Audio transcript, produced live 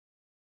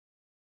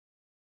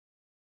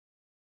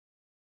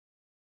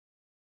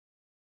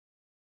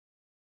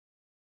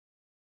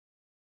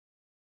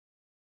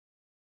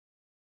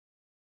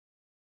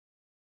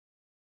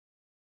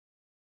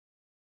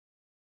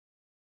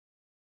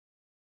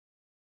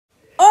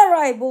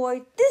Alright,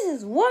 boys, this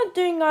is one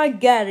thing I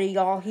gotta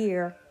y'all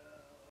here.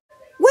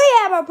 We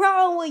have a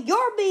problem with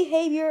your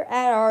behavior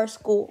at our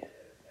school.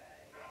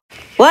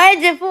 What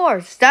is it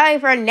for? Studying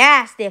for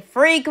nasty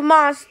freak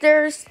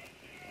monsters?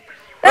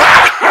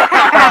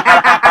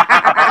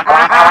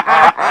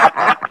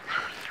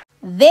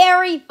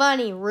 Very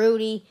funny,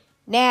 Rudy.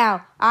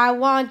 Now, I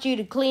want you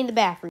to clean the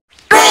bathroom.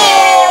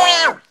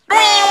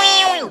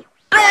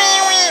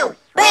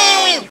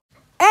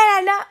 And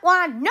I not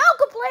want no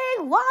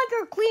complaining while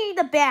you're cleaning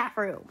the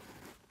bathroom.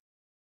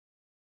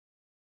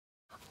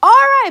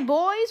 Alright,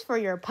 boys, for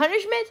your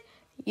punishment,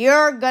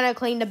 you're gonna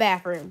clean the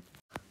bathroom.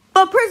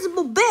 But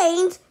Principal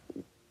Baines,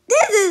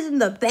 this isn't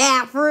the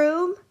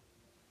bathroom.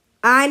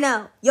 I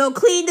know, you'll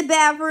clean the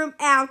bathroom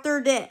after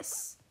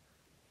this.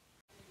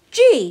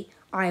 Gee,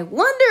 I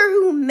wonder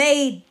who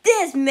made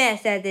this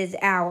mess at this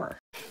hour.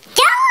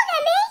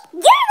 Don't me!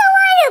 You're the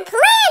one who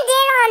planned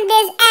it on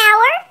this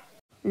hour!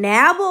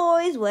 Now,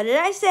 boys, what did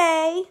I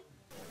say?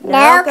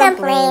 No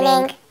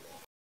complaining.